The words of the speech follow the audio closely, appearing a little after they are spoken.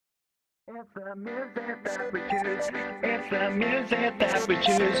It's the music that we choose. It's the music that we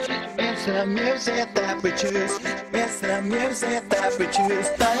choose. It's the music that we choose. It's the music that we choose.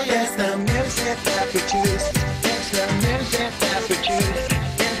 It's the music that we choose. It's the music that we choose.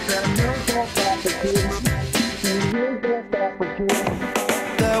 It's the music that we choose. The music that we choose.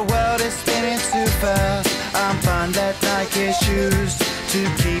 The world is spinning too fast. I'm fine that Nike shoes to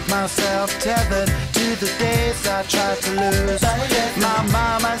keep myself tethered to the days I tried to lose. My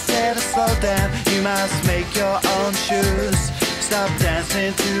mama said to slow down, you must make your own shoes. Stop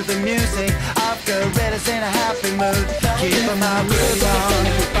dancing to the music, I've got gorillas in a happy mood. Keep my groove on.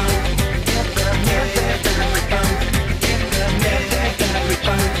 It's the music that we choose. It's the music that we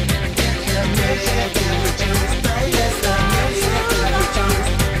choose. It's the music that we choose. It's the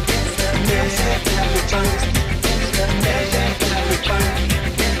music that we choose. It's the music that we choose.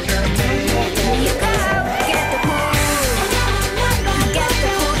 It's the music that we choose.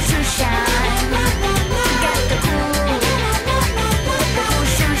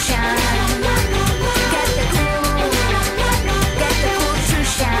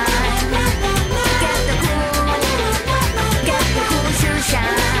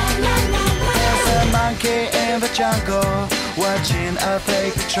 Jungle, watching a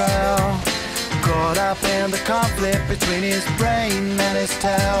paper trail, caught up in the conflict between his brain and his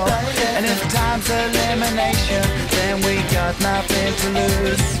tail. And if time's elimination, then we got nothing to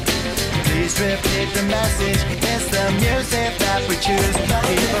lose. Please repeat the message, it's the music that we choose.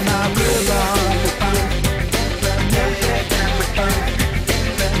 Keep my groove on. It's the music that we choose.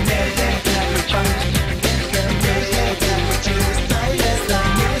 It's the music that we choose. It's the music that we choose. It's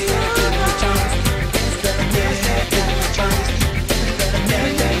the music that we choose.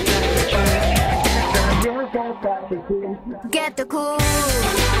 Get the cool,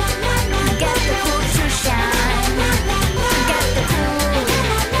 get the cool to shine. Get the cool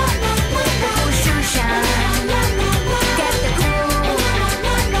to shine. Get the cool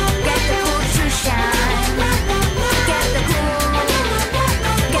to shine.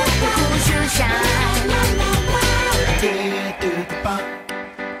 Get the cool to shine. Yeah, do the bump.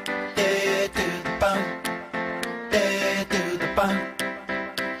 Yeah, do the bump. Yeah, do the bump.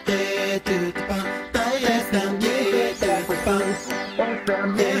 Yeah, do the bump. It's the music that we choose. It's the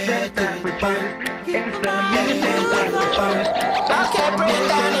music that we choose. It's the music that we choose. Okay, bring it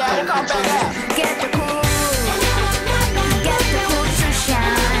down, yeah, come back. Get the cool to shine. Get the cool to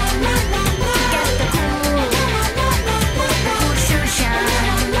shine. Get the cool to shine.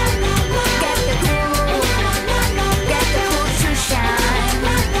 Get the cool to shine.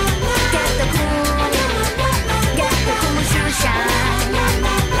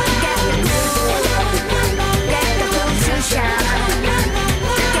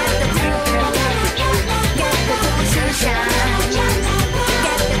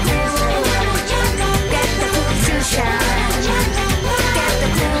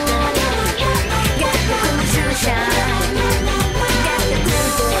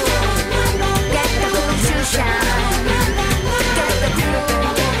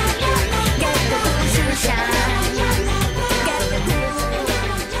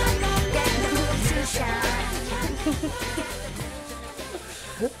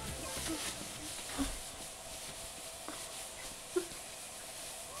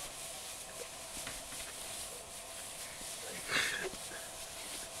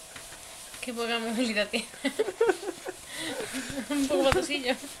 Qué poca movilidad tiene. Un poco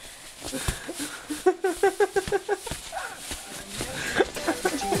patosillo.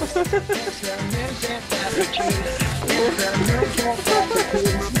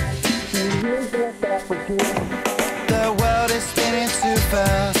 The world is spinning too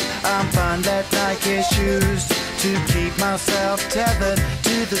fast. I'm fine that Nike shoes to keep myself tethered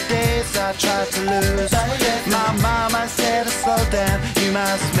to the days I tried to lose. My mama said to slow down, you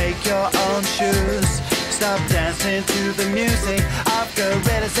must make your own shoes. Stop dancing to the music, I've got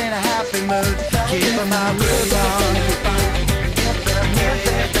gorillas in a happy mood. Keep my groove on. It's the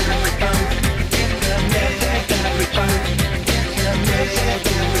music that we choose. It's the music that we choose. It's the music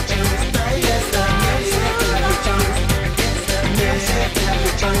that we choose. It's the music that we choose. It's the music that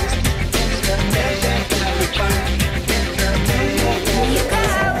we choose. It's the music that we choose. It's the music that we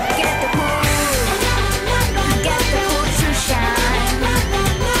choose. Get the cool to shine.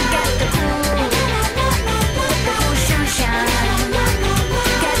 Get the cool to shine.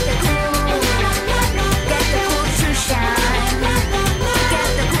 Get the cool to shine.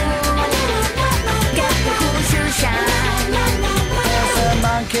 Get the cool to shine. There's a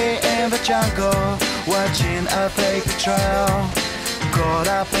monkey in the jungle, watching a paper trail, caught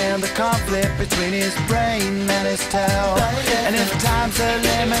up in the conflict between his brain and his tail. And if time's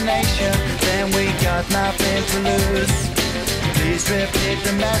elimination, got nothing to lose. Please repeat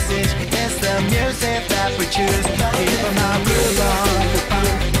the message. It's the music that we choose. Keep my groove on.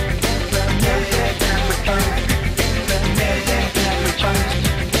 It's the music that we choose. It's the music that we choose.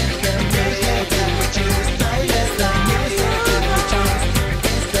 It's the music that we choose. It's the music that we choose.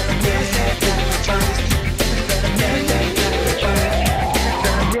 It's the music that we choose. It's the music that we choose. It's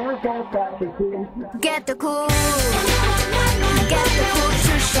the music that we choose. Get the cool to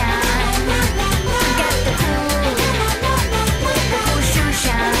shine. Get the cool to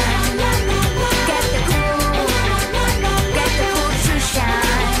shine. Get the cool to shine.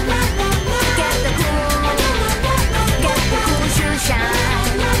 Get the cool to shine.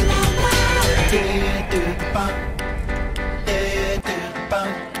 Do the bump, do the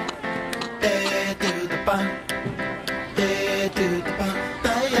bump, do the bump, do the bump.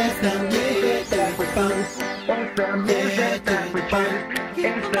 It's the music that we choose. It's the music that we choose.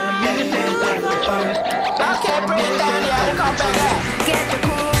 It's the music that we choose. Okay, bring it down, yeah, come back. Get the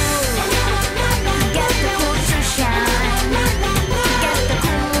cool to shine. Get the cool to shine. Get the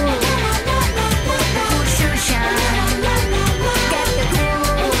cool to shine. Get the cool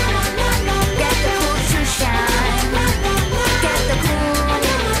to shine. Get the cool to shine. Get the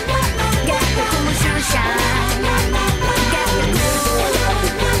cool to shine.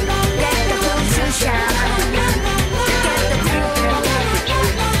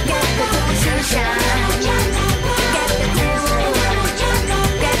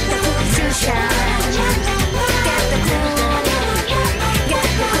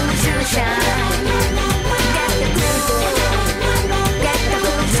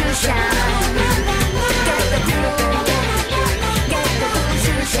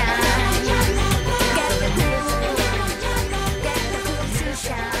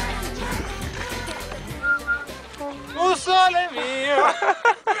 Un sole mio,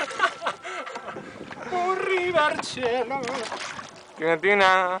 un rivercielo.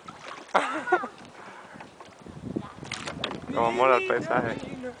 Tina. Como mola el paisaje.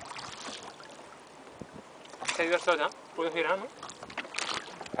 ¿Se ha ido el sol ya? ¿Puedes girar, no?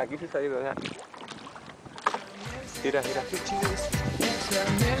 Aquí sí se ha ido ya. Gira, gira.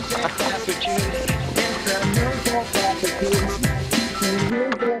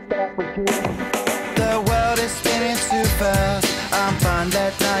 The world is spinning too fast. I'm fine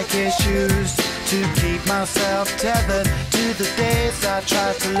that Nike shoes to keep myself tethered to the days I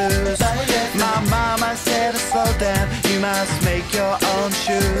tried to lose. My mama said to slow down, you must make your own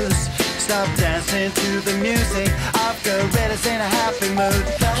shoes. Stop dancing to the music, I've got gorillas in a happy mood.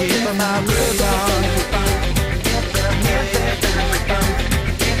 Keep my groove on.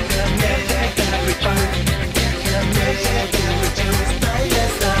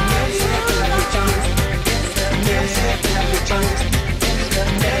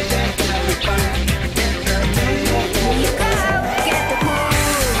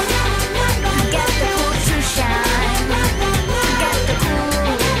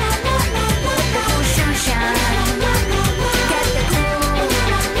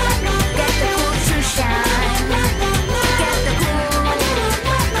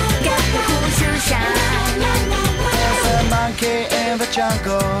 In the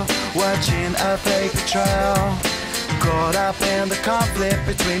jungle, watching a fake trail, caught up in the conflict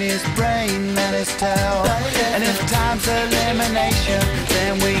between his brain and his tail. And if time's elimination,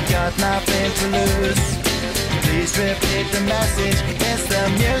 then we got nothing to lose. Please repeat the message, it's the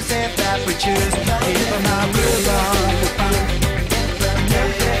music that we choose. Keep my groove on. It's the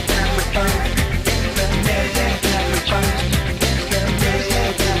music that we choose. It's the music that we choose. It's the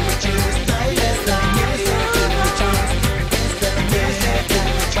music that we choose. It's the music that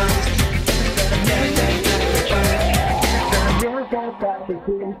we choose.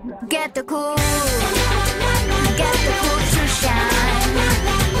 Get the cool to shine.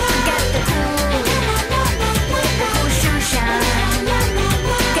 Get the cool to shine.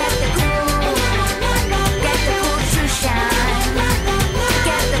 Get the cool to shine.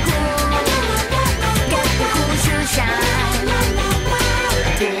 Get the cool to shine.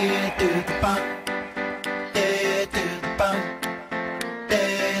 Do the bump, do the bump, do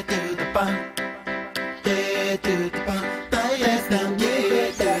the bump, do the bump. It's the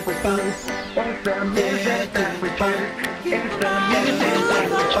music that we choose. It's the music that we choose. It's the music that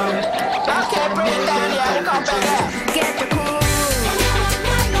we choose. Okay, bring it down, yeah, come back.